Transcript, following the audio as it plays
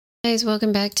Guys,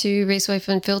 welcome back to Racewife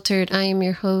Unfiltered. I am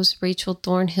your host, Rachel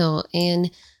Thornhill, and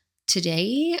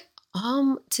today,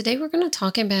 today we're going to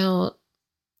talk about.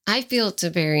 I feel it's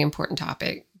a very important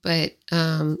topic, but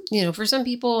for some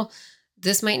people,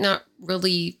 this might not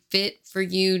really fit for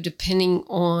you depending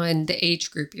on the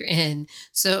age group you're in.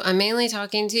 So I'm mainly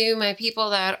talking to my people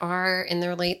that are in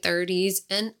their late 30s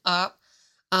and up.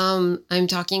 I'm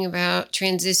talking about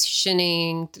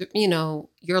transitioning,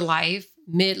 your life,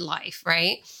 midlife,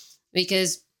 right?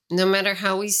 Because no matter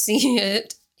how we see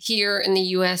it here in the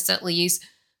US, at least,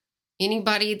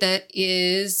 anybody that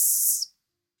is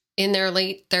in their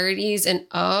late 30s and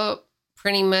up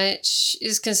pretty much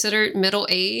is considered middle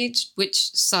age,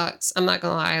 which sucks. I'm not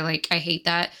gonna lie, I hate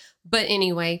that. But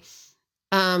anyway,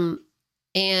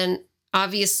 and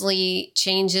obviously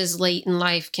changes late in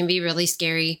life can be really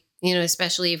scary,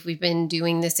 especially if we've been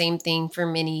doing the same thing for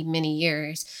many, many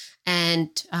years. And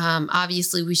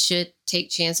obviously, we should take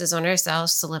chances on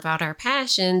ourselves to live out our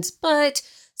passions. But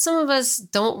some of us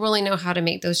don't really know how to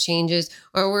make those changes,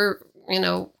 or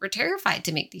we're terrified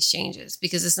to make these changes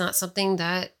because it's not something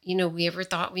that, we ever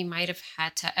thought we might have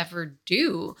had to ever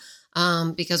do,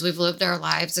 because we've lived our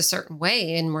lives a certain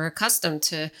way and we're accustomed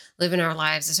to living our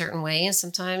lives a certain way. And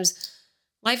sometimes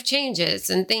life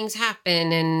changes and things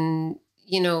happen, and,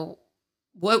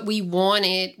 what we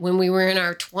wanted when we were in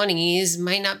our 20s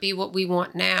might not be what we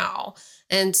want now.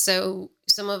 And so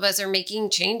some of us are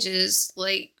making changes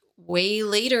like way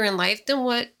later in life than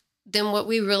what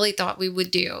we really thought we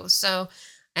would do. So,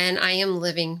 and I am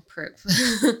living proof,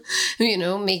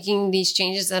 making these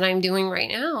changes that I'm doing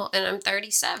right now, and I'm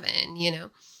 37,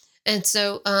 And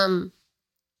so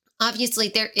obviously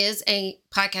there is a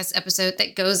podcast episode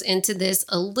that goes into this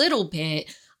a little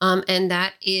bit. And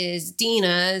that is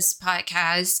Dina's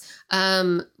podcast,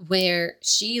 where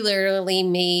she literally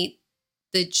made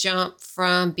the jump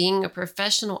from being a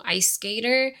professional ice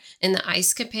skater in the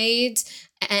ice capades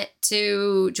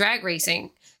to drag racing.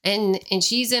 And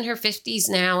she's in her 50s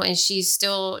now, and she's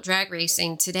still drag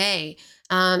racing today.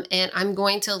 And I'm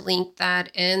going to link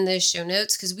that in the show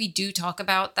notes because we do talk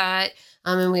about that.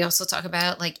 And we also talk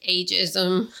about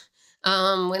ageism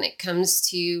when it comes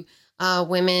to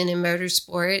women in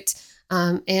motorsport,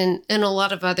 and a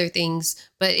lot of other things.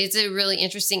 But it's a really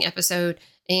interesting episode,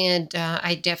 and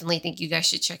I definitely think you guys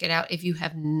should check it out if you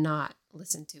have not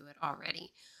listened to it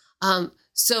already.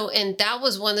 And that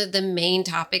was one of the main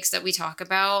topics that we talk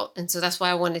about. And so that's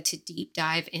why I wanted to deep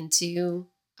dive into,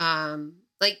 go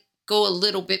a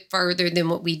little bit further than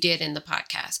what we did in the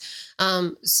podcast.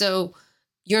 So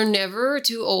you're never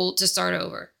too old to start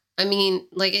over. I mean,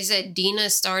 like I said,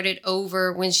 Dina started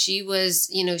over when she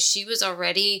was, she was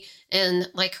already in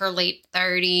her late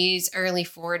 30s, early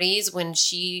 40s when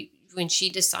she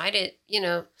decided,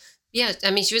 yeah,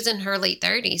 I mean, she was in her late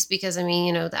 30s because,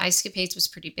 the Ice Capades was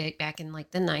pretty big back in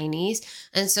the 90s.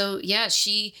 And so, yeah,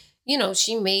 she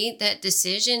made that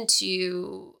decision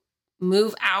to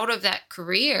move out of that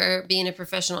career, being a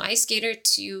professional ice skater,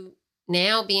 to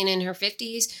now being in her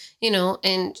 50s,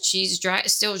 and she's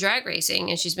still drag racing,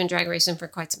 and she's been drag racing for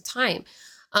quite some time.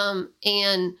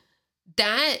 And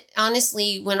that,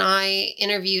 honestly, when I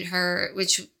interviewed her,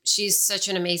 which she's such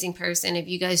an amazing person. If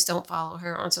you guys don't follow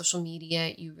her on social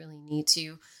media, you really need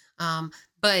to.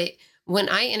 But when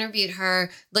I interviewed her,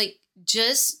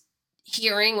 just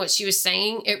hearing what she was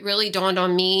saying, it really dawned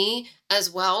on me as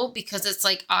well, because it's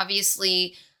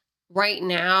obviously right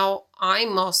now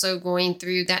I'm also going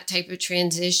through that type of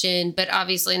transition, but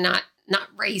obviously not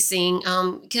racing,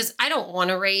 because I don't want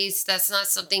to race. That's not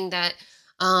something that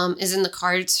is in the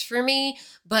cards for me,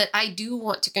 but I do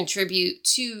want to contribute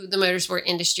to the motorsport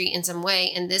industry in some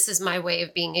way. And this is my way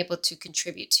of being able to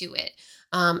contribute to it.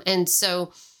 And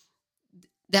so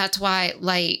that's why,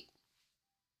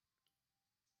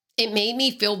 it made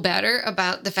me feel better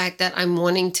about the fact that I'm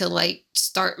wanting to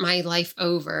start my life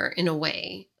over in a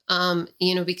way.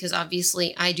 Because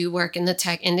obviously I do work in the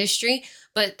tech industry,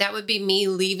 but that would be me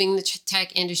leaving the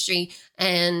tech industry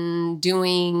and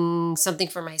doing something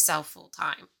for myself full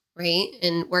time, right?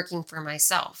 And working for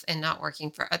myself and not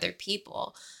working for other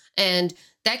people. And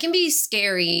that can be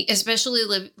scary, especially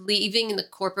leaving the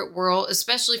corporate world,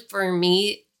 especially for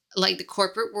me. The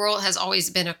corporate world has always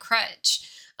been a crutch.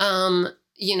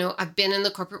 I've been in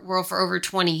the corporate world for over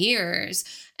 20 years.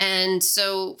 And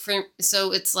so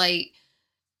it's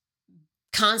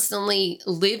constantly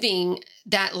living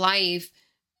that life.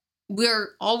 We're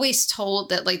always told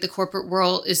that the corporate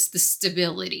world is the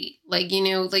stability.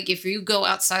 If you go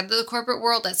outside of the corporate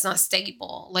world, that's not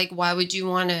stable. Why would you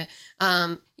want to,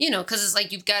 because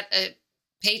it's you've got a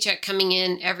paycheck coming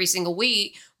in every single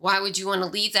week. Why would you want to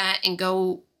leave that and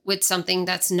go with something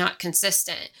that's not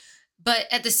consistent. But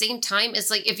at the same time, it's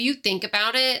like, if you think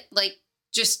about it, like,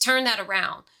 just turn that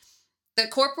around. The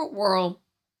corporate world,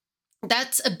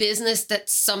 that's a business that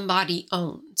somebody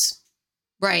owns,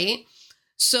 right?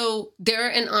 So they're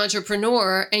an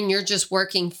entrepreneur and you're just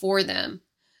working for them.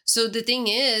 So the thing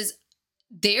is,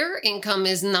 their income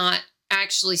is not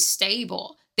actually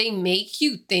stable. They make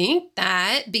you think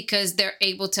that because they're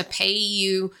able to pay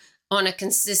you on a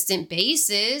consistent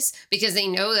basis, because they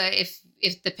know that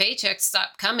if the paychecks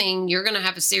stop coming, you're going to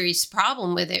have a serious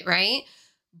problem with it, right?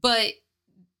 But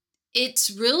it's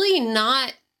really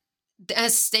not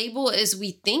as stable as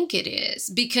we think it is,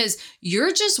 because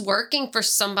you're just working for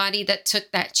somebody that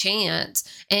took that chance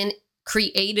and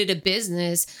created a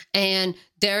business, and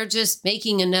they're just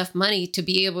making enough money to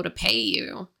be able to pay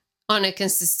you on a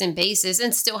consistent basis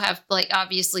and still have, like,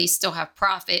 obviously still have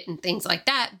profit and things like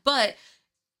that. But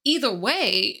either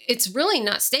way, it's really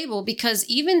not stable, because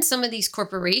even some of these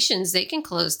corporations, they can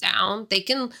close down, they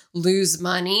can lose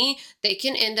money, they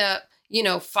can end up,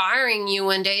 firing you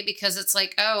one day because it's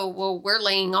like, oh, well, we're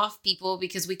laying off people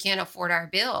because we can't afford our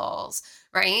bills,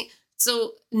 right?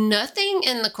 So nothing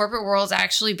in the corporate world is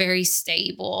actually very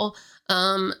stable,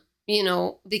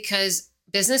 because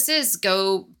businesses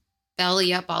go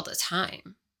belly up all the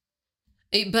time.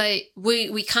 But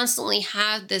we constantly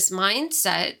have this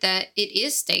mindset that it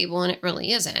is stable, and it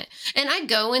really isn't. And I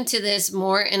go into this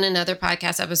more in another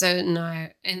podcast episode,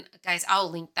 and guys,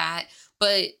 I'll link that.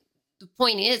 But the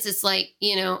point is, it's like,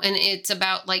 and it's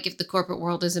about, like, if the corporate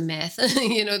world is a myth,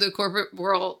 the corporate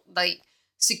world, like,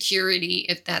 security,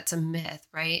 if that's a myth,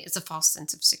 right? It's a false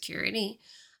sense of security.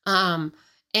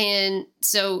 And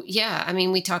so, yeah, I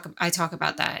mean, I talk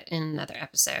about that in another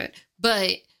episode,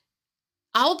 but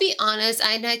I'll be honest,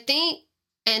 and I think,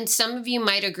 and some of you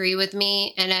might agree with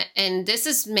me, and this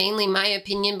is mainly my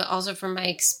opinion, but also from my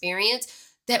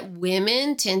experience, that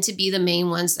women tend to be the main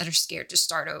ones that are scared to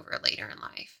start over later in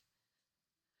life.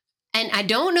 And I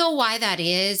don't know why that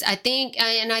is. I think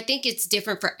it's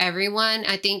different for everyone.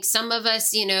 I think some of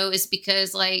us, it's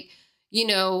because, like,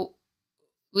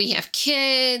 we have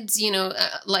kids,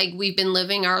 like, we've been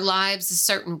living our lives a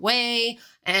certain way,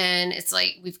 and it's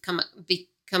like we've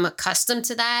become accustomed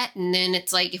to that. And then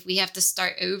it's like, if we have to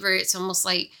start over, it's almost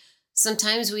like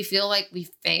sometimes we feel like we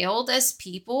failed as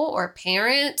people or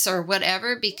parents or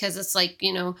whatever, because it's like,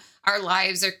 our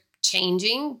lives are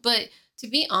changing. But to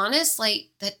be honest, like,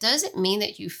 that doesn't mean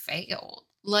that you failed.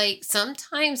 Like,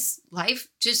 sometimes life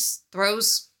just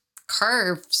throws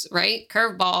curves, right?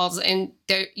 Curveballs, and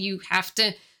you have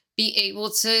to be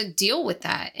able to deal with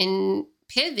that and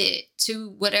pivot to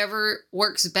whatever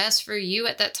works best for you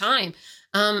at that time.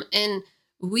 And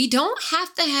we don't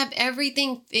have to have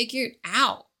everything figured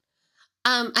out.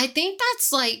 I think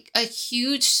that's, like, a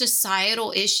huge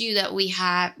societal issue that we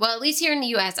have. Well, at least here in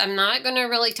the US, I'm not going to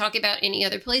really talk about any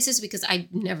other places because I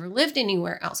never lived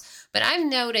anywhere else. But I've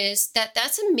noticed that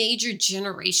that's a major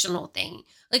generational thing,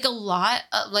 like a lot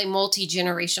of, like,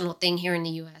 multi-generational thing here in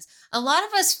the US. A lot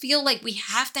of us feel like we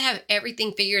have to have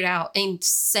everything figured out and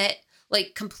set,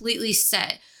 like, completely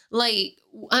set. Like,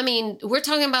 I mean, we're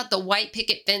talking about the white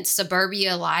picket fence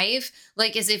suburbia life,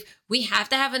 like, as if we have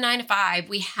to have a 9 to 5.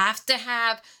 We have to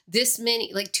have this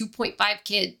many, like, 2.5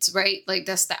 kids, right? Like,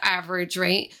 that's the average,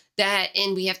 right?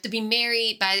 And we have to be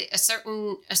married by a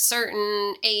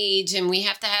certain age, and we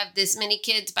have to have this many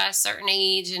kids by a certain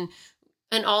age,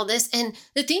 and all this. And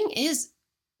the thing is,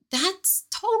 that's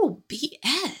total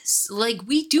BS. Like,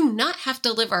 we do not have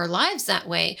to live our lives that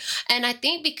way. And I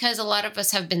think because a lot of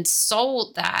us have been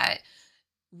sold that,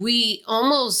 we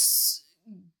almost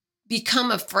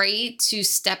become afraid to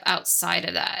step outside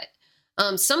of that.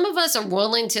 Some of us are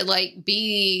willing to, like,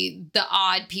 be the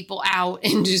odd people out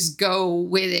and just go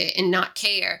with it and not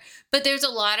care. But there's a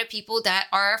lot of people that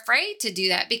are afraid to do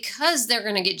that because they're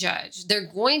going to get judged. They're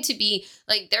going to be,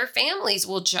 like, their families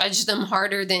will judge them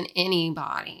harder than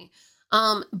anybody.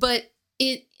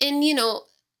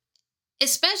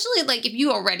 Especially, like, if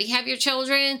you already have your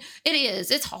children,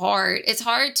 it's hard. It's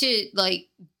hard to, like,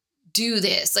 do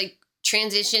this, like,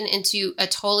 transition into a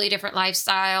totally different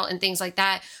lifestyle and things like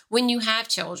that when you have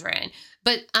children.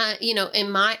 But,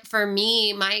 for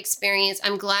me, my experience,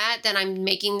 I'm glad that I'm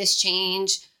making this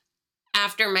change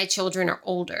after my children are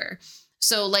older.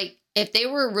 So, like, if they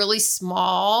were really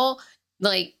small,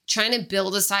 like, trying to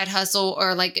build a side hustle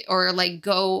or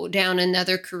go down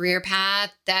another career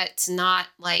path that's not,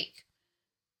 like,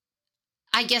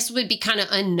 I guess would be kind of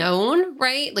unknown,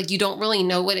 right? Like, you don't really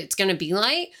know what it's going to be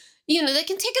like. They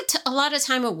can take a lot of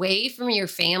time away from your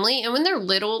family. And when they're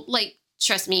little, like,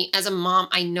 trust me, as a mom,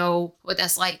 I know what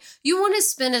that's like. You want to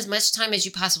spend as much time as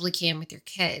you possibly can with your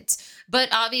kids. But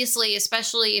obviously,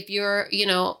 especially if you're,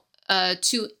 a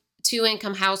two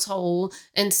income household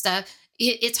and stuff,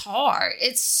 it's hard.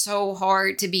 It's so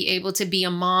hard to be able to be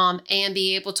a mom and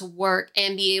be able to work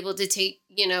and be able to take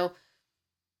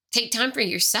time for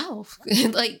yourself.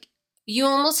 Like, you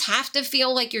almost have to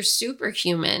feel like you're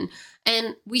superhuman,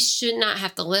 and we should not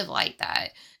have to live like that.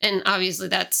 And obviously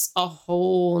that's a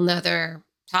whole nother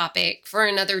topic for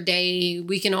another day.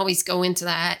 We can always go into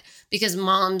that, because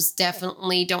moms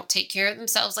definitely don't take care of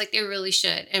themselves like they really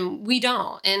should. And we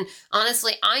don't. And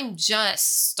honestly, I'm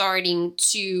just starting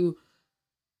to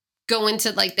go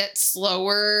into like that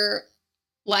slower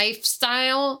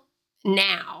lifestyle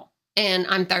now. And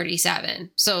I'm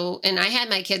 37. So, and I had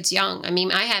my kids young. I mean,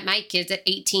 I had my kids at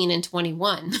 18 and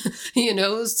 21,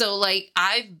 so like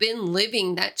I've been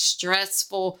living that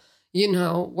stressful,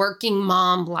 working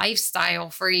mom lifestyle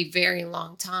for a very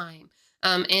long time.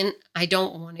 And I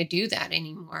don't want to do that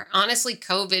anymore. Honestly,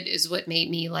 COVID is what made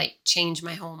me like change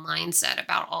my whole mindset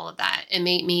about all of that. It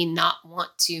made me not want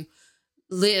to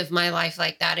live my life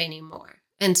like that anymore.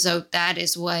 And so that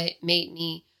is what made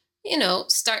me,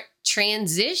 start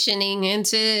transitioning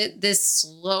into this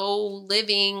slow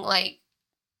living, like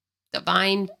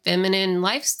divine feminine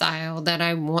lifestyle that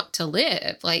I want to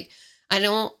live. Like, I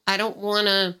don't want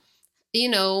to,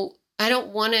 I don't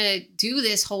want to do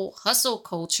this whole hustle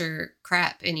culture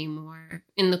crap anymore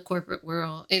in the corporate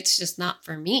world. It's just not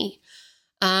for me.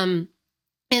 And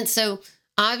so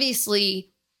obviously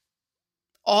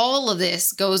all of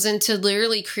this goes into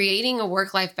literally creating a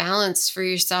work-life balance for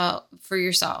yourself,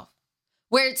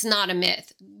 where it's not a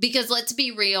myth. Because let's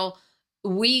be real,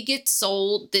 we get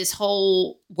sold this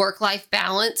whole work-life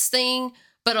balance thing,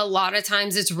 but a lot of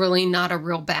times it's really not a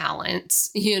real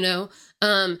balance,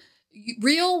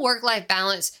 Real work-life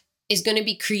balance is going to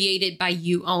be created by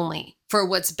you only, for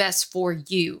what's best for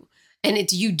you. And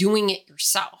it's you doing it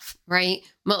yourself, right?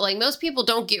 But like, most people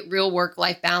don't get real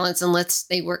work-life balance unless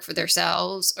they work for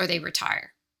themselves or they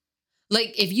retire.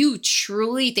 Like, if you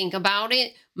truly think about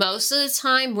it, most of the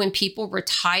time when people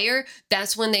retire,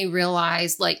 that's when they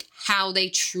realize like how they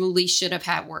truly should have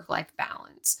had work-life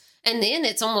balance. And then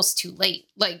it's almost too late.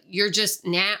 Like, you're just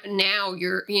now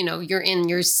you're, you're in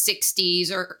your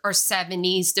 60s or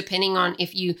 70s, depending on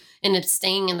if you end up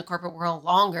staying in the corporate world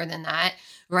longer than that,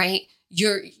 right?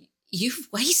 You've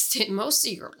wasted most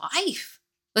of your life.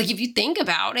 Like, if you think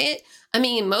about it, I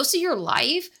mean, most of your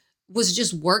life was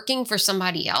just working for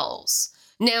somebody else.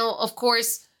 Now, of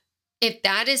course, if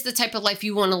that is the type of life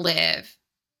you want to live,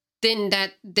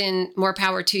 then more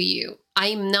power to you.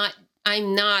 I'm not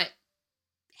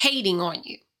hating on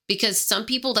you, because some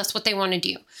people, that's what they want to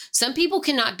do. Some people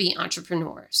cannot be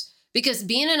entrepreneurs, because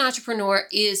being an entrepreneur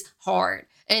is hard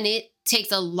and it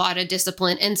takes a lot of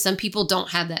discipline. And some people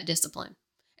don't have that discipline,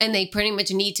 and they pretty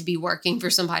much need to be working for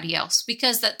somebody else,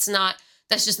 because that's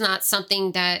just not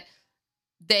something that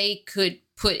they could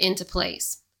put into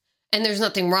place. And there's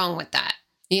nothing wrong with that,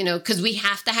 because we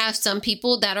have to have some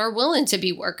people that are willing to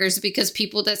be workers, because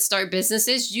people that start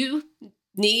businesses, you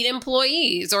need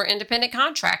employees or independent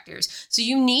contractors. So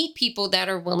you need people that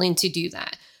are willing to do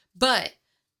that. But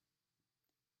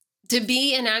to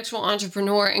be an actual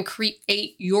entrepreneur and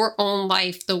create your own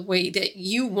life the way that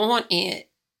you want it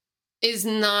is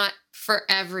not for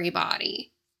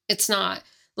everybody. It's not.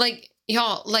 Like,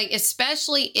 y'all, like,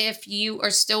 especially if you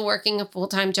are still working a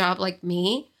full-time job like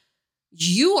me,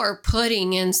 you are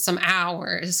putting in some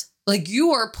hours. Like,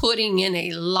 you are putting in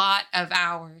a lot of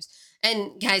hours.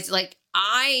 And guys, like,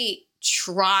 I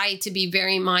try to be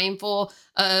very mindful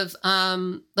of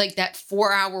like that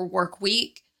 4-hour work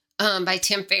week by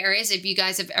Tim Ferriss. If you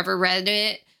guys have ever read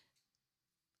it,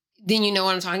 then you know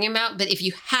what I'm talking about. But if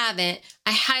you haven't,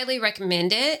 I highly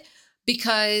recommend it,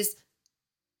 because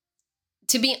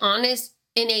to be honest,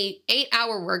 in a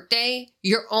 8-hour workday,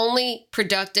 you're only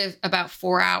productive about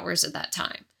 4 hours of that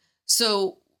time.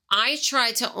 So I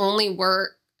try to only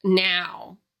work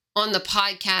now on the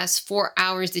podcast 4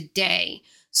 hours a day.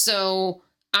 So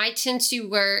I tend to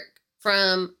work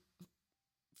from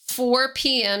 4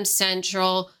 p.m.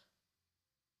 Central.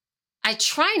 I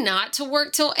try not to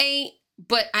work till 8,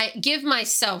 but I give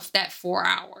myself that 4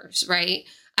 hours, right?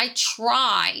 I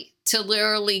try to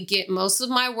literally get most of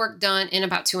my work done in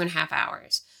about 2.5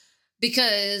 hours,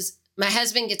 because my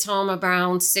husband gets home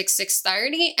around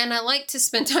 6:30, and I like to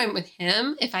spend time with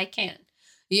him if I can.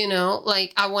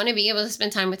 Like, I want to be able to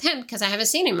spend time with him because I haven't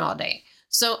seen him all day.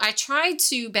 So I try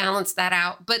to balance that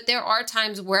out. But there are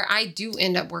times where I do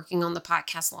end up working on the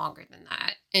podcast longer than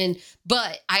that.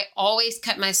 But I always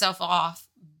cut myself off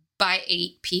by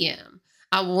 8 p.m.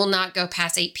 I will not go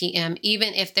past 8 p.m.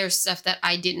 Even if there's stuff that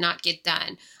I did not get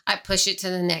done, I push it to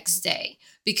the next day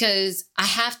because I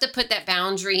have to put that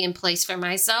boundary in place for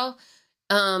myself,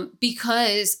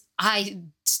 because I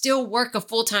still work a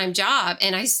full-time job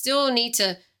and I still need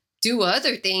to do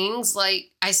other things.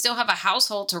 Like I still have a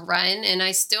household to run, and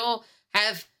I still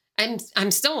have,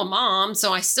 I'm still a mom.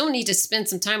 So I still need to spend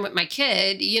some time with my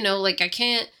kid, like I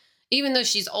can't, even though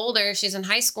she's older, she's in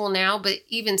high school now, but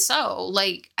even so,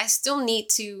 like I still need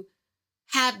to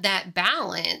have that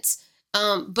balance.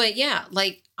 But yeah,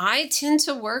 like I tend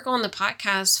to work on the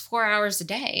podcast 4 hours a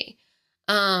day.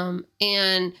 And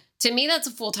to me, that's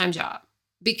a full-time job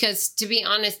because to be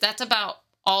honest, that's about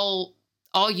all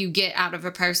you get out of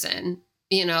a person,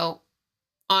 in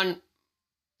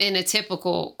a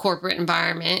typical corporate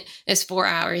environment is 4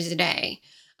 hours a day.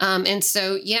 And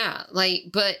so, yeah,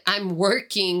 but I'm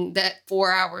working that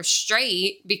 4 hours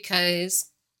straight because,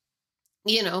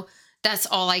 that's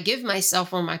all I give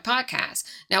myself on my podcast.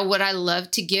 Now, would I love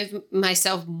to give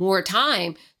myself more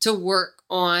time to work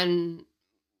on,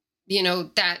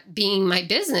 that being my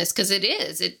business? Because it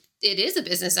is a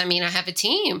business. I mean, I have a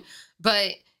team,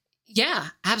 but yeah,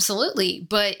 absolutely.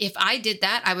 But if I did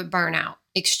that, I would burn out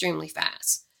extremely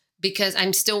fast because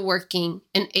I'm still working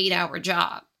an 8-hour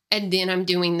job. And then I'm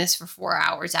doing this for 4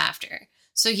 hours after.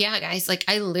 So yeah, guys, like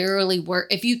I literally work,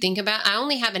 if you think about it, I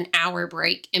only have an hour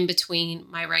break in between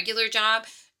my regular job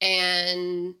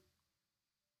and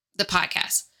the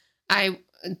podcast.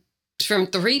 From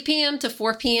 3 p.m. to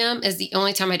 4 p.m. is the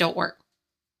only time I don't work.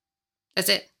 That's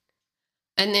it.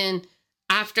 And then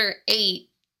after 8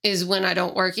 is when I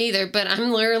don't work either. But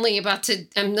I'm literally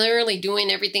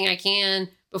doing everything I can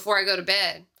before I go to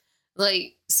bed.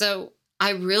 So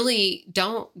I really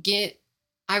don't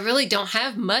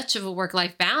have much of a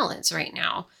work-life balance right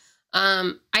now.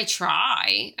 I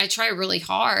try really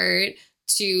hard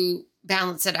to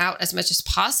balance it out as much as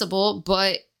possible,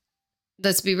 but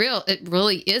let's be real, it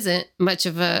really isn't much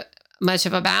of a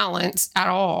balance at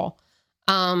all.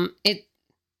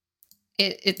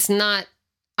 It's not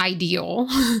ideal.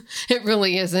 It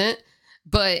really isn't,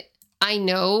 but I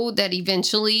know that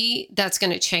eventually that's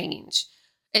going to change.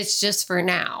 It's just for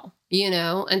now,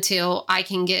 until I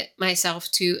can get myself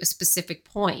to a specific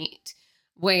point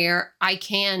where I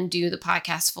can do the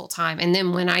podcast full time. And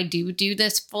then when I do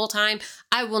this full time,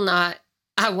 I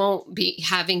won't be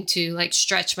having to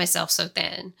stretch myself so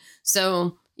thin.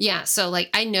 So yeah. So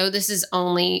I know this is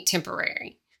only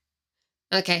temporary.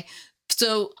 Okay.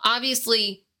 So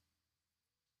obviously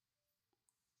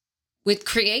with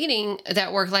creating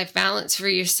that work-life balance for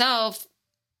yourself,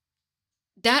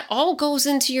 that all goes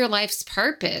into your life's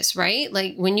purpose, right?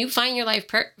 Like when you find your life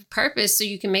purpose so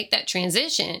you can make that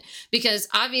transition. Because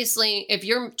obviously, if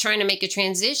you're trying to make a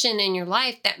transition in your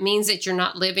life, that means that you're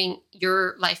not living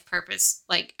your life purpose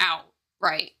out,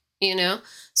 right?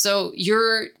 So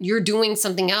you're doing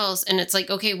something else and it's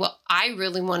okay, well, I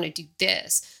really want to do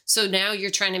this. So now you're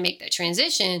trying to make that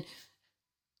transition.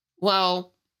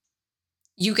 Well,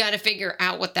 you got to figure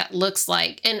out what that looks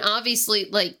like. And obviously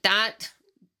that,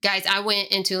 guys, I went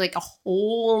into a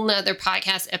whole nother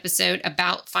podcast episode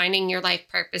about finding your life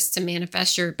purpose to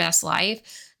manifest your best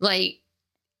life.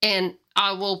 And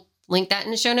I will link that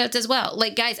in the show notes as well.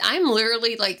 Guys, I'm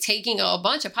literally taking a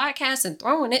bunch of podcasts and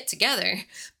throwing it together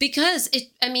because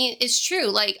it's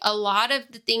true. A lot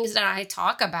of the things that I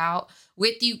talk about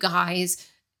with you guys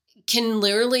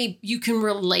you can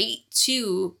relate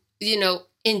to,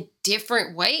 in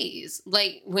different ways.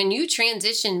 When you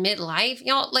transition midlife,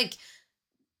 y'all,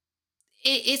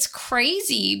 it's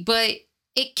crazy, but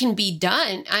it can be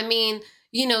done. I mean,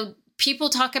 people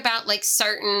talk about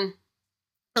certain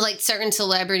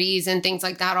celebrities and things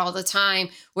like that all the time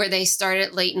where they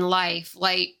started late in life.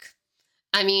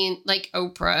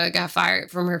 Oprah got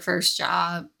fired from her first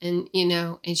job and,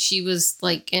 and she was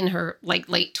in her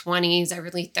late 20s,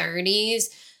 early 30s.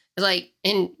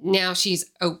 And now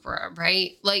she's Oprah,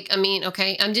 right?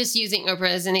 Okay, I'm just using Oprah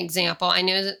as an example. I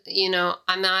know that,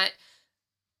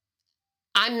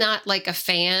 I'm not a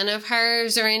fan of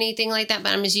hers or anything like that,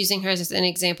 but I'm just using her as an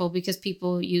example because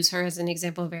people use her as an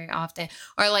example very often.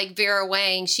 Or Vera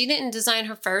Wang, she didn't design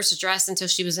her first dress until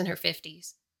she was in her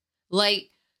 50s.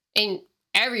 And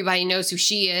everybody knows who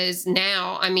she is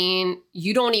now. I mean,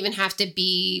 you don't even have to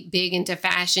be big into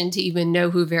fashion to even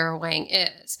know who Vera Wang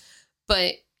is.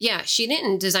 But yeah, she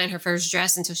didn't design her first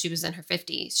dress until she was in her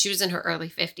 50s. She was in her early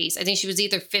 50s. I think she was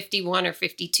either 51 or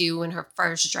 52 when her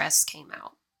first dress came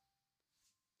out.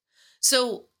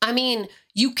 So,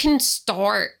 you can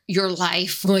start your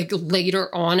life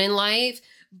later on in life,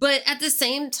 but at the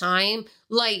same time,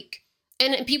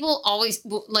 And people always,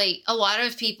 like, a lot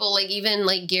of people, like, even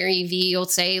like Gary Vee will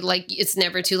say, like, it's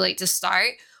never too late to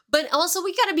start. But also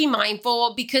we got to be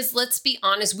mindful, because let's be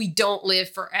honest, we don't live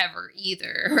forever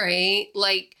either, right?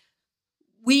 Like,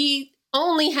 we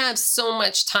only have so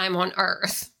much time on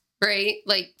earth, right?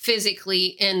 Like, physically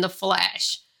in the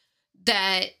flesh,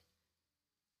 that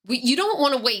you don't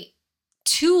want to wait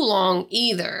too long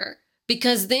either,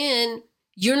 because then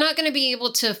you're not going to be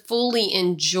able to fully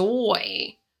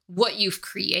enjoy what you've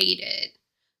created,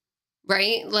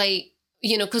 right? Like,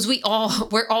 because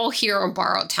we're all here on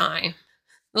borrowed time.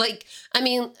 Like, I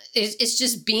mean, it's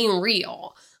just being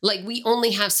real. Like, we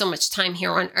only have so much time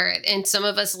here on earth, and some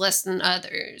of us less than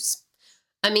others.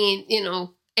 I mean,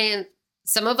 and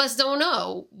some of us don't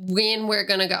know when we're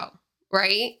going to go,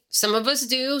 right? Some of us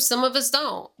do, some of us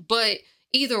don't. But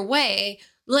either way,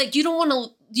 like, you don't want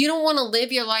to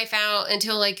live your life out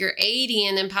until like you're 80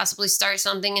 and then possibly start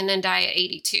something and then die at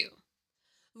 82.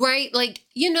 Right? Like,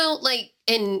 like,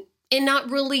 and not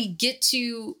really get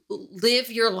to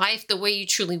live your life the way you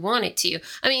truly want it to.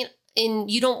 I mean,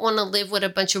 and you don't want to live with a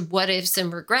bunch of what ifs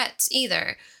and regrets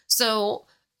either. So,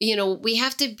 we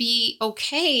have to be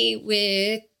okay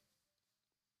with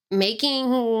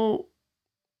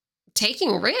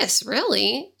taking risks,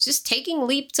 really, just taking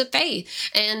leaps of faith.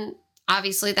 And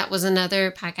obviously that was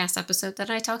another podcast episode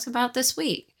that I talked about this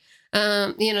week.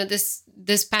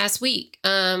 This past week,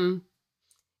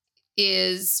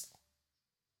 is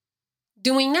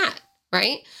doing that,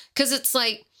 right? Because it's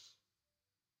like,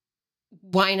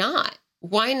 why not?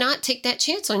 Why not take that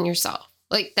chance on yourself?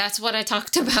 Like, that's what I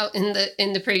talked about in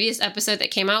the previous episode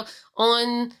that came out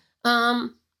on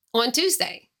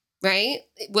Tuesday, right?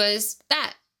 It was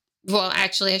that. Well,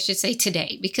 actually, I should say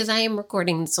today, because I am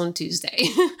recording this on Tuesday.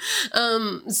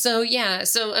 So yeah.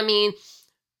 So, I mean,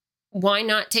 why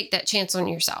not take that chance on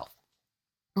yourself?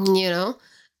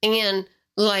 And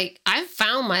like, I've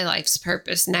found my life's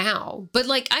purpose now, but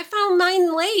like, I found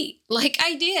mine late. Like,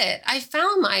 I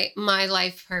found my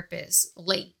life purpose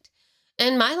late.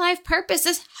 And my life purpose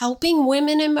is helping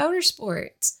women in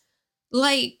motorsports.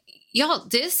 Like, y'all,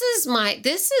 this is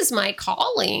my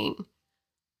calling.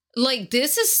 Like,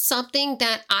 this is something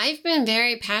that I've been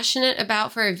very passionate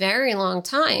about for a very long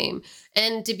time.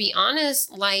 And to be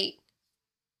honest, like,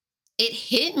 it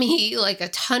hit me like a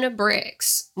ton of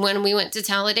bricks when we went to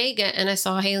Talladega and I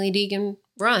saw Hailie Deegan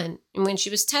run and when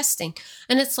she was testing.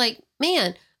 And it's like,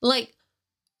 man, like,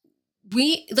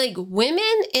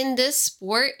 women in this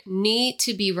sport need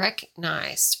to be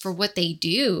recognized for what they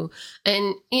do.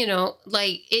 And,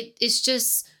 like, it's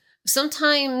just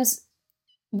sometimes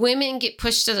women get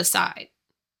pushed to the side,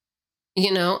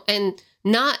 and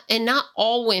not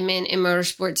all women in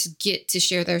motorsports get to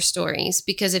share their stories,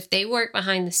 because if they work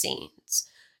behind the scenes,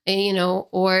 and,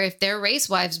 or if they're race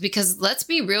wives, because let's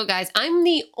be real, guys, I'm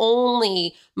the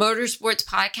only motorsports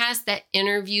podcast that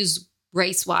interviews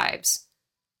race wives.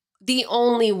 The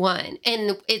only one.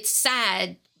 And it's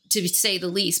sad, to say the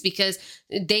least, because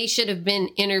they should have been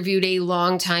interviewed a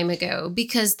long time ago,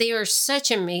 because they are such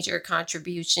a major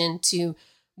contribution to,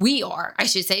 I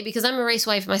should say, because I'm a race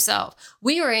wife myself.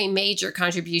 We are a major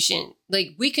contribution.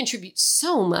 Like, we contribute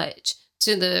so much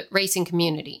to the racing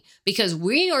community, because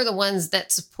we are the ones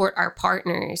that support our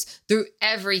partners through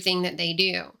everything that they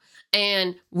do.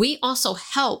 And we also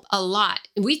help a lot.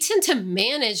 We tend to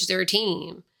manage their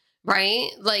team. Right?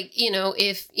 Like,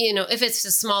 if it's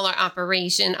a smaller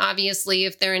operation, obviously,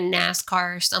 if they're in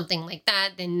NASCAR or something like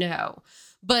that, then no.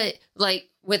 But like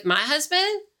with my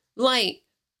husband, like,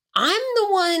 I'm the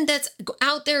one that's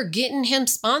out there getting him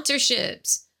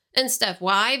sponsorships and stuff.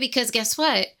 Why? Because guess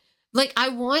what? Like, I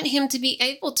want him to be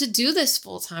able to do this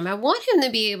full time. I want him to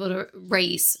be able to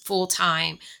race full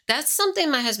time. That's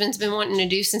something my husband's been wanting to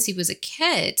do since he was a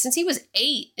kid. Since he was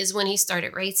 8 is when he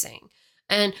started racing.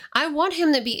 And I want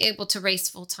him to be able to race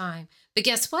full time. But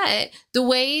guess what? The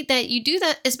way that you do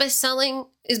that is by selling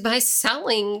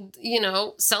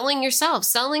yourself,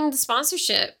 selling the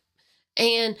sponsorship.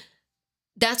 And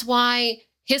that's why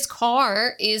his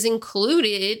car is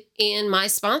included in my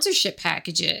sponsorship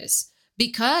packages,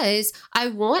 because I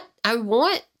want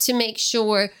to make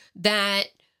sure that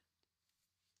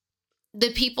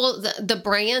the people, the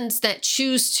brands that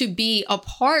choose to be a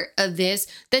part of this,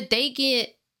 that they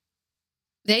get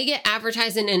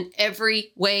advertising in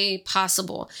every way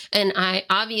possible. And I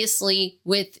obviously,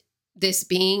 with this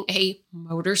being a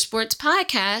motorsports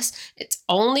podcast, it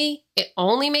only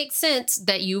makes sense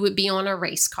that you would be on a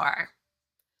race car,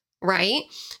 right?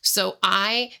 So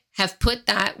I have put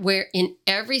that where in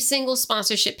every single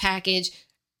sponsorship package,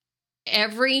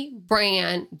 every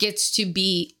brand gets to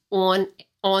be on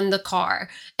the car.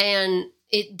 And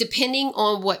it depending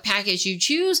on what package you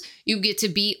choose, you get to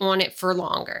be on it for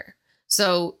longer.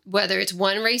 So whether it's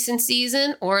one racing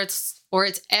season or it's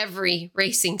every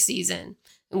racing season,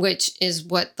 which is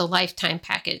what the lifetime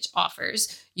package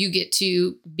offers, you get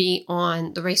to be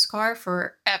on the race car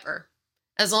forever,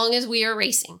 as long as we are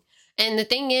racing. And the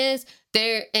thing is,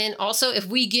 and also if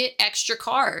we get extra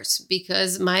cars,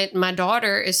 because my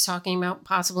daughter is talking about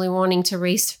possibly wanting to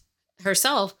race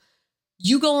herself,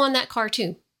 you go on that car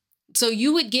too. So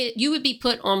you would be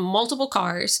put on multiple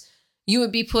cars. You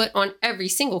would be put on every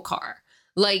single car.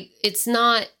 Like, it's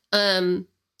not,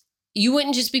 you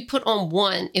wouldn't just be put on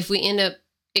one if we end up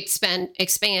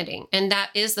expanding. And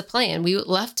that is the plan. We would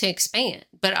love to expand,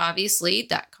 but obviously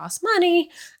that costs money.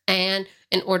 And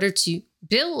in order to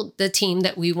build the team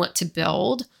that we want to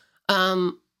build,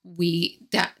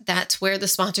 that's where the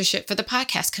sponsorship for the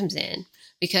podcast comes in.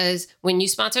 Because when you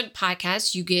sponsor the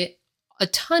podcast, you get a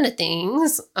ton of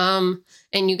things. And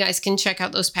you guys can check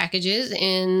out those packages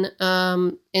in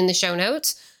the show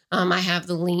notes. I have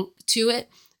the link to it,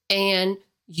 and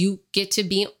you get to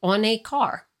be on a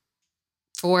car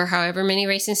for however many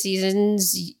racing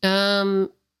seasons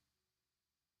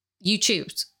you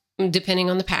choose, depending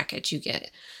on the package you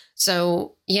get.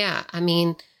 So yeah, I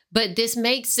mean, but this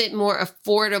makes it more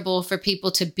affordable for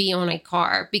people to be on a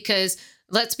car, because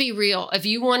let's be real. If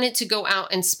you wanted to go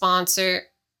out and sponsor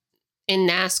in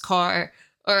NASCAR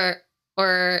or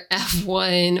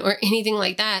F1 or anything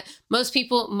like that, most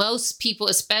people,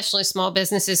 especially small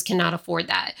businesses, cannot afford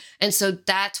that. And so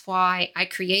that's why I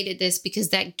created this,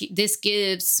 because this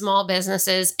gives small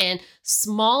businesses and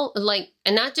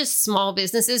not just small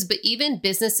businesses, but even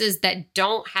businesses that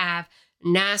don't have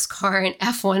NASCAR and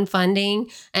F1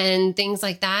 funding and things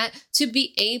like that, to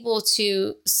be able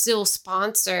to still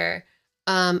sponsor,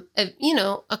 a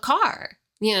car,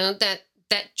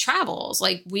 that travels.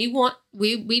 Like,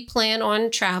 we plan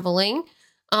on traveling,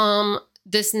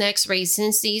 this next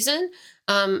racing season.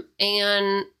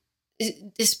 And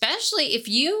especially if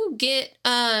you get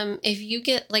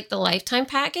like the lifetime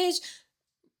package,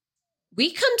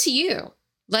 we come to you.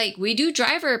 Like, we do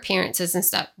driver appearances and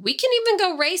stuff. We can even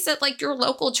go race at like your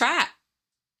local track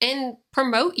and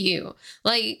promote you.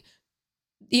 Like,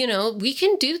 we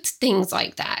can do things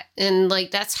like that. And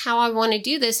like, that's how I want to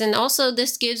do this. And also,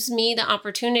 this gives me the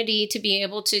opportunity to be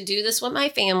able to do this with my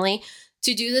family,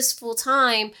 to do this full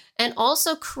time, and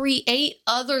also create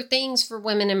other things for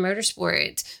women in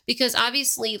motorsports. Because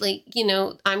obviously,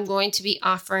 I'm going to be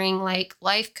offering like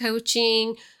life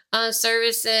coaching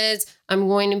services. I'm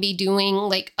going to be doing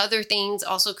like other things,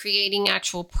 also creating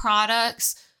actual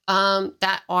products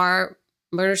that are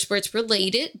motorsports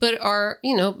related, but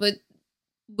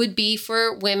would be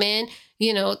for women,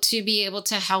 to be able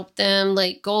to help them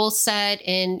like goal set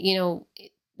and,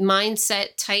 mindset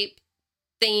type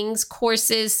things,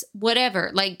 courses, whatever.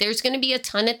 Like, there's going to be a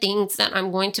ton of things that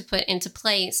I'm going to put into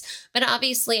place. But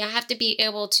obviously, I have to be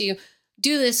able to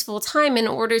do this full time in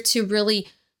order to really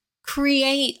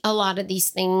create a lot of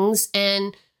these things.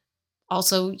 And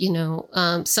also,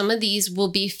 some of these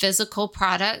will be physical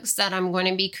products that I'm going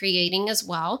to be creating as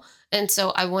well. And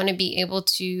so I want to be able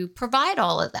to provide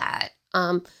all of that,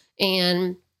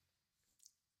 and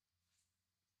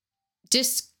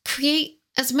just create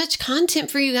as much content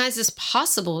for you guys as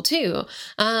possible too.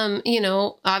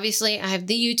 Obviously I have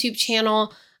the YouTube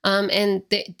channel, and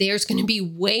there's going to be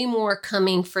way more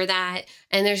coming for that.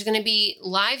 And there's going to be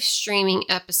live streaming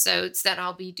episodes that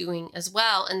I'll be doing as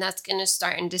well. And that's going to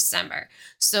start in December.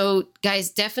 So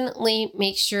guys, definitely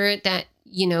make sure that,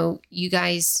 you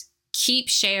guys keep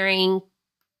sharing,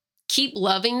 keep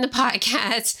loving the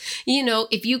podcast.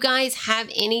 If you guys have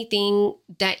anything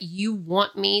that you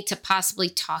want me to possibly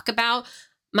talk about,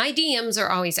 my DMs are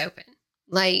always open.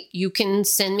 Like, you can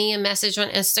send me a message on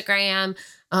Instagram.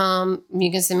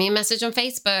 You can send me a message on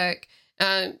Facebook.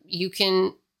 You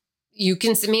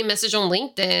can send me a message on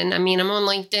LinkedIn. I mean, I'm on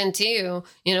LinkedIn too,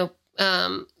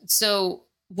 so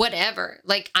whatever.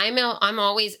 Like, I'm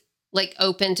always like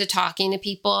open to talking to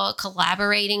people,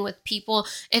 collaborating with people.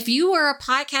 If you are a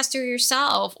podcaster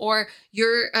yourself, or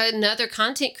you're another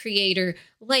content creator,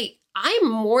 like, I'm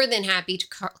more than happy to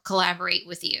collaborate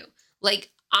with you.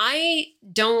 Like, I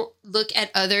don't look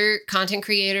at other content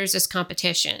creators as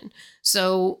competition.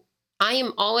 So I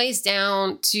am always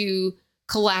down to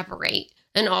collaborate.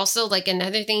 And also, like,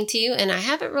 another thing too, and I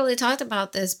haven't really talked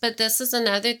about this, but this is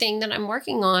another thing that I'm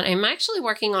working on. I'm actually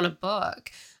working on a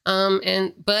book.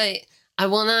 But I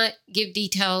will not give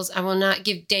details. I will not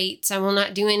give dates. I will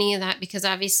not do any of that, because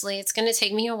obviously it's going to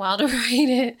take me a while to write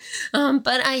it.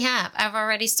 But I've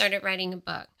already started writing a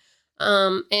book.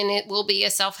 And it will be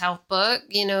a self-help book.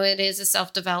 It is a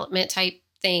self-development type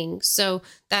thing. So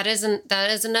that is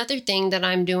another thing that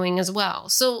I'm doing as well.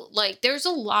 So like there's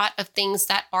a lot of things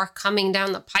that are coming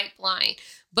down the pipeline,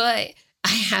 but I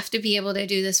have to be able to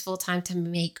do this full time to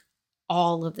make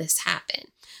all of this happen.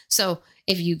 So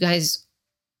if you guys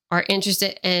are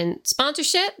interested in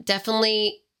sponsorship,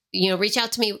 definitely, reach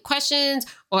out to me with questions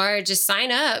or just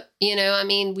sign up. I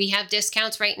mean, we have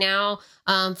discounts right now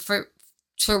for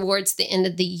towards the end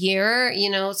of the year,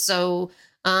 so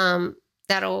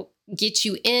that'll get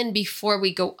you in before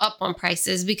we go up on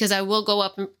prices, because I will go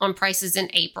up on prices in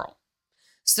April.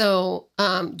 So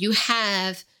you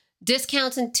have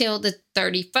discounts until the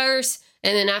 31st.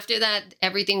 And then after that,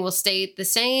 everything will stay the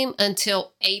same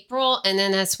until April. And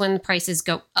then that's when the prices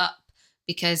go up.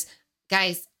 Because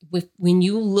guys, when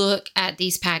you look at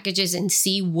these packages and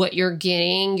see what you're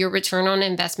getting, your return on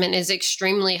investment is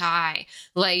extremely high.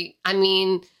 Like, I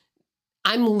mean,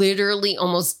 I'm literally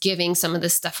almost giving some of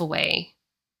this stuff away.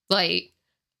 Like,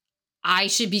 I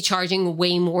should be charging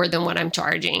way more than what I'm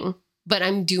charging, but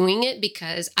I'm doing it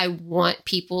because I want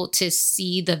people to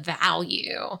see the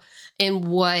value in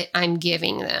what I'm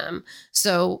giving them.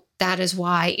 So that is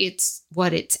why it's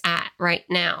what it's at right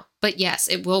now. But yes,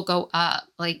 it will go up,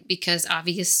 like, because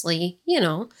obviously,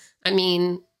 I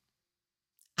mean,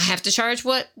 I have to charge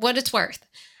what it's worth.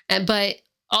 But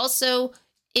also,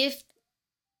 if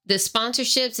the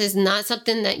sponsorships is not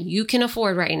something that you can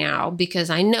afford right now, because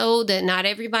I know that not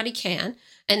everybody can,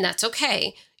 and that's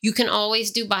okay. You can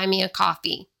always do buy me a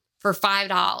coffee for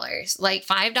 $5, like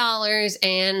 $5,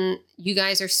 and you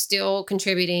guys are still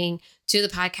contributing to the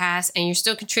podcast, and you're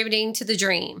still contributing to the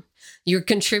dream. You're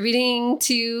contributing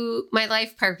to my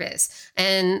life purpose,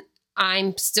 and I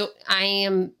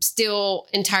am still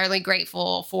entirely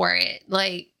grateful for it.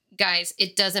 Like, guys,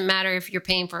 it doesn't matter if you're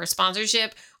paying for a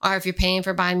sponsorship or if you're paying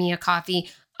for buy me a coffee.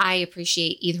 I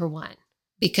appreciate either one,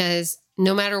 because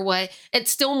no matter what,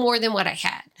 it's still more than what I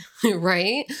had,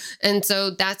 right? And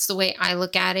so that's the way I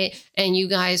look at it. And you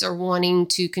guys are wanting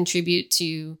to contribute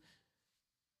to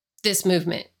this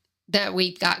movement that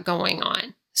we've got going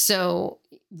on. So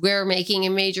we're making a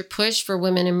major push for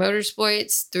women in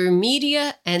motorsports through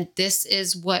media. And this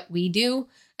is what we do.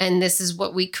 And this is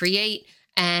what we create.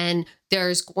 And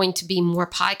there's going to be more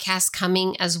podcasts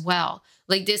coming as well.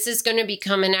 Like, this is going to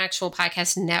become an actual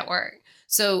podcast network.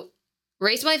 So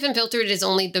Race Wife Unfiltered is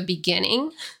only the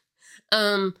beginning.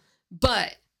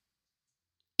 But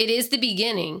it is the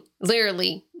beginning,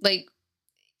 literally. Like,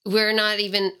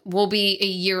 we'll be a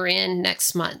year in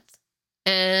next month.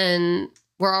 And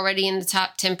we're already in the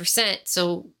top 10%.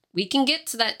 So we can get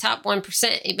to that top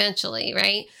 1% eventually,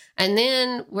 right? And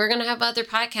then we're going to have other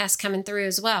podcasts coming through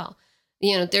as well.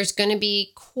 There's going to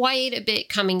be quite a bit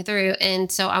coming through.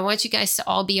 And so I want you guys to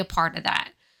all be a part of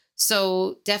that.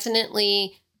 So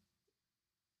definitely,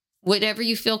 whatever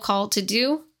you feel called to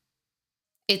do,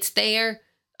 it's there.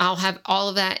 I'll have all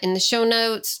of that in the show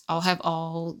notes. I'll have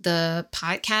all the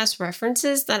podcast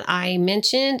references that I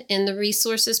mentioned in the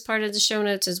resources part of the show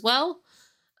notes as well.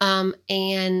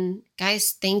 And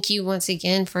guys, thank you once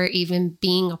again for even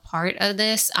being a part of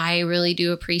this. I really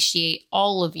do appreciate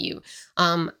all of you.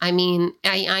 I mean,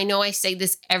 I know I say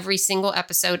this every single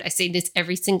episode. I say this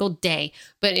every single day,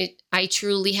 but I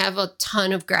truly have a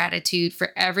ton of gratitude for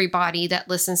everybody that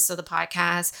listens to the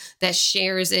podcast, that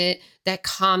shares it, that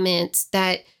comments,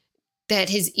 that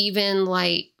has even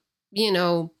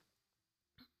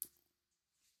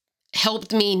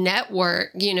helped me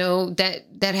network,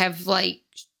 that have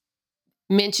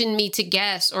mentioned me to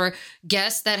guests, or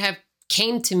guests that have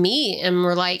came to me and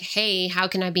were like, hey, how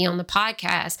can I be on the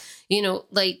podcast?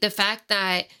 The fact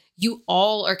that you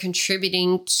all are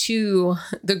contributing to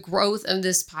the growth of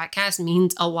this podcast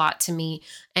means a lot to me.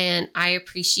 And I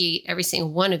appreciate every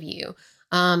single one of you.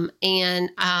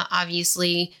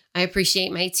 Obviously I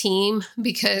appreciate my team,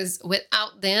 because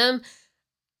without them,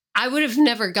 I would have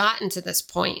never gotten to this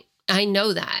point. I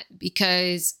know that,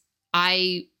 because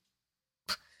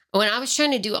when I was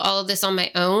trying to do all of this on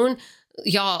my own,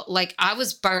 y'all, I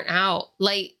was burnt out.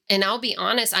 And I'll be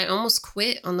honest, I almost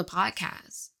quit on the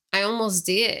podcast. I almost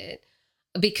did,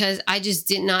 because I just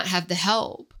did not have the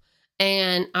help.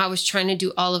 And I was trying to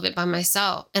do all of it by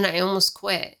myself, and I almost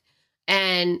quit.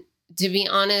 And to be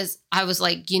honest, I was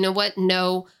like, you know what?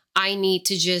 No, I need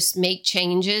to just make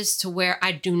changes to where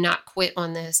I do not quit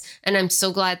on this. And I'm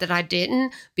so glad that I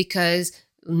didn't, because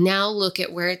now look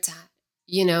at where it's at,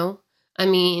 I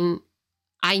mean,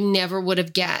 I never would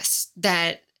have guessed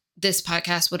that this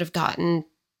podcast would have gotten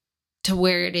to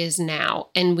where it is now.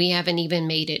 And we haven't even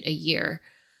made it a year.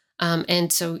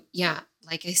 And so, yeah,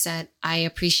 like I said, I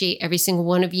appreciate every single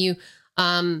one of you.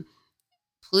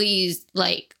 Please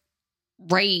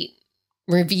rate,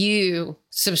 review,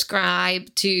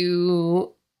 subscribe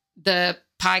to the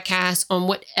podcast on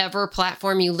whatever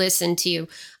platform you listen to.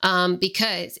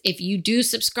 Because if you do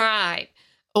subscribe,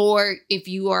 or if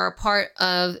you are a part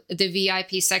of the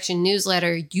VIP section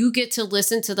newsletter, you get to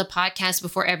listen to the podcast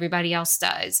before everybody else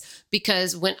does.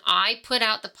 Because when I put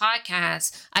out the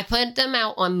podcast, I put them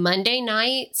out on Monday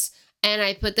nights and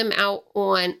I put them out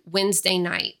on Wednesday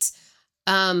nights.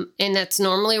 And that's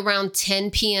normally around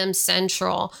 10 p.m.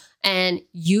 Central. And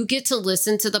you get to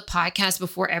listen to the podcast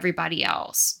before everybody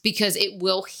else because it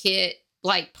will hit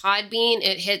like Podbean.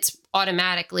 It hits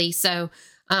automatically. So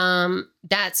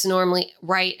that's normally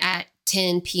right at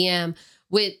 10 p.m.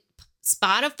 With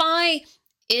Spotify,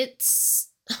 it's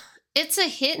a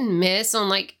hit and miss on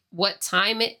like what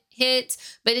time it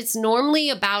hits, but it's normally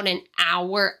about an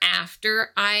hour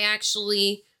after I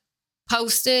actually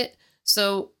post it.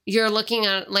 So you're looking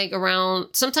at like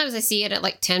around, sometimes I see it at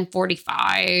like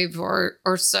 10:45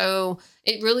 or so.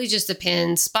 It really just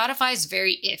depends. Spotify is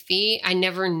very iffy. I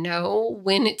never know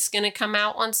when it's going to come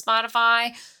out on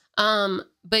Spotify.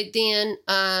 But then,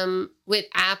 with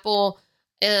Apple,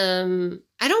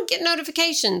 I don't get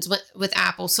notifications with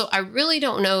Apple. So I really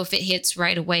don't know if it hits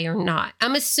right away or not.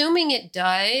 I'm assuming it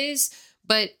does,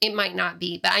 but it might not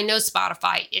be. But I know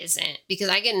Spotify isn't because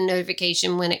I get a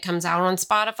notification when it comes out on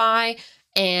Spotify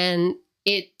and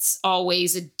it's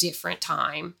always a different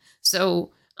time.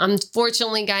 So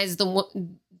unfortunately, guys, the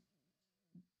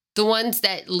ones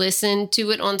that listen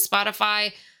to it on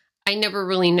Spotify, I never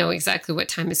really know exactly what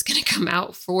time it's going to come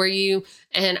out for you.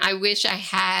 And I wish I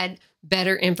had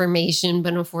better information,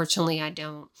 but unfortunately I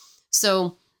don't.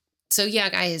 So yeah,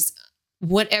 guys,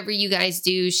 whatever you guys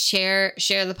do, share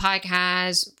the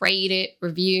podcast, rate it,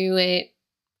 review it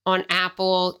on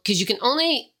Apple, because you can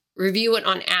only review it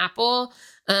on Apple,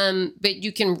 but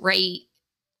you can rate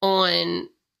on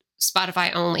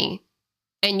Spotify only,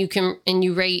 and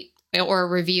you rate or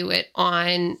review it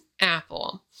on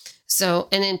Apple. So,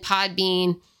 and then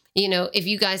Podbean, if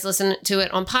you guys listen to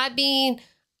it on Podbean,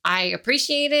 I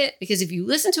appreciate it, because if you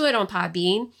listen to it on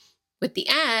Podbean with the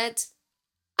ads,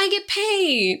 I get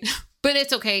paid. But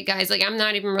it's okay, guys. Like, I'm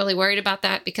not even really worried about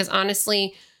that, because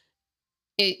honestly,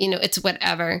 it's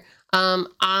whatever.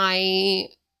 I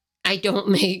don't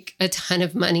make a ton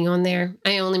of money on there.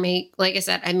 I only make, like I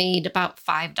said, I made about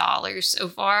 $5 so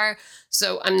far.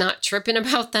 So I'm not tripping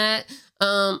about that.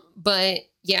 But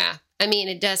yeah, I mean,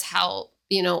 it does help,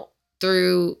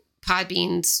 through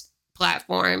Podbean's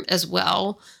platform as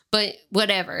well. But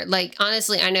whatever, like,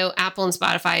 honestly, I know Apple and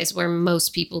Spotify is where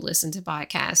most people listen to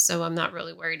podcasts, so I'm not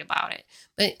really worried about it.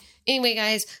 But anyway,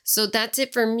 guys, so that's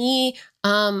it for me.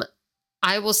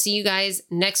 I will see you guys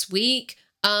next week.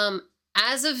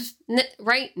 As of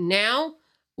right now,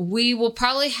 we will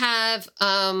probably have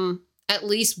at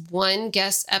least one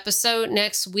guest episode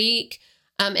next week.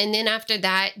 And then after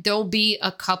that, there'll be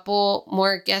a couple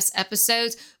more guest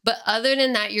episodes. But other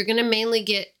than that, you're going to mainly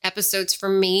get episodes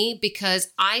from me,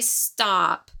 because I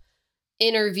stop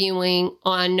interviewing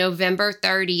on November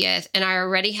 30th and I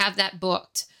already have that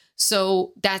booked.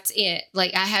 So that's it.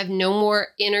 Like, I have no more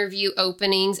interview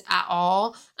openings at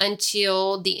all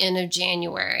until the end of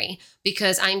January,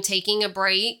 because I'm taking a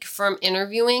break from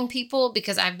interviewing people,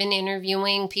 because I've been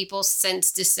interviewing people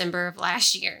since December of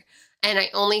last year. And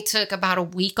I only took about a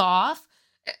week off.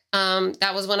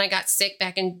 That was when I got sick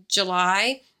back in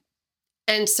July.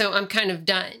 And so I'm kind of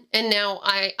done. And now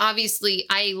I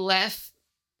left.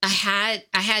 I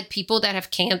had people that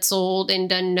have canceled and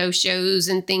done no-shows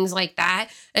and things like that.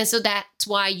 And so that's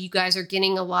why you guys are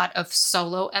getting a lot of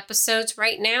solo episodes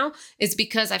right now, is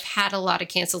because I've had a lot of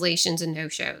cancellations and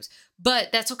no-shows.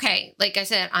 But that's okay. Like I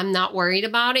said, I'm not worried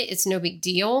about it. It's no big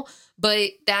deal.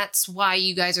 But that's why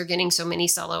you guys are getting so many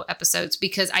solo episodes,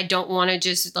 because I don't want to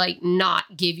just like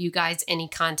not give you guys any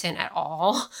content at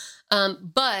all.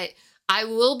 But I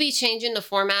will be changing the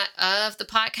format of the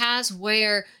podcast,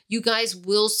 where you guys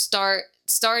will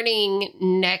starting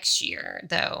next year,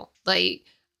 though. Like,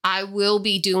 I will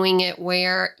be doing it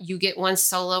where you get one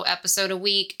solo episode a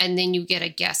week and then you get a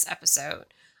guest episode.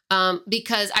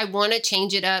 Because I want to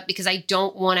change it up, because I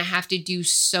don't want to have to do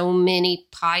so many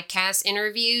podcast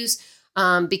interviews,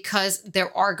 because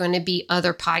there are going to be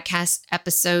other podcasts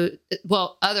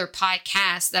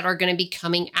that are going to be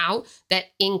coming out that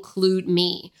include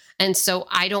me. And so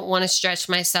I don't want to stretch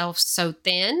myself so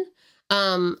thin.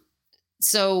 But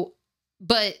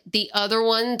the other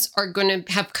ones are going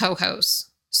to have co-hosts.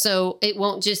 So it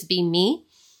won't just be me.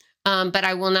 But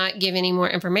I will not give any more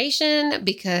information,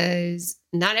 because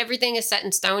not everything is set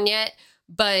in stone yet.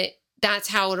 But that's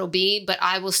how it'll be, but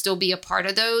I will still be a part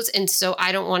of those. And so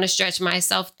I don't want to stretch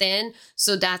myself thin.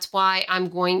 So that's why I'm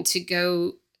going to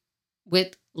go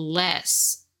with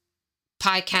less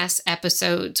podcast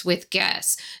episodes with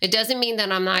guests. It doesn't mean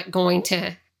that I'm not going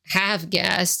to have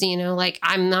guests, like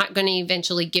I'm not going to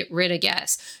eventually get rid of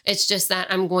guests. It's just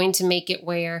that I'm going to make it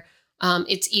where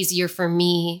it's easier for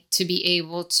me to be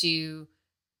able to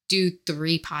do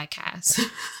 3 podcasts.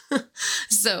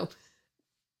 So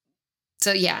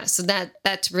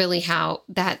that's really how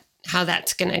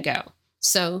that's going to go.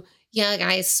 So yeah,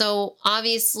 guys. So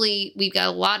obviously we've got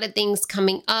a lot of things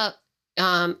coming up.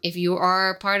 If you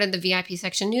are part of the VIP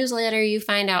section newsletter, you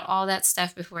find out all that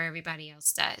stuff before everybody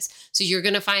else does. So you're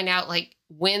going to find out like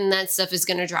when that stuff is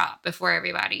going to drop before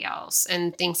everybody else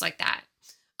and things like that.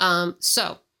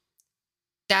 So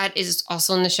that is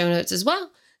also in the show notes as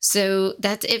well. So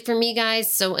that's it for me,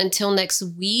 guys. So until next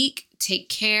week, take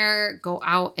care, go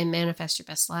out and manifest your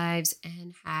best lives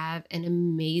and have an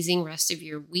amazing rest of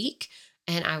your week.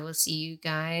 And I will see you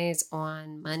guys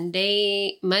on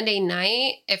Monday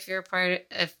night if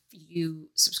you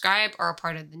subscribe or are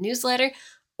part of the newsletter,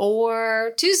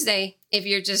 or Tuesday if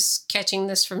you're just catching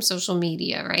this from social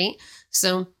media, right?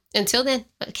 So until then,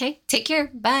 okay, take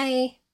care. Bye.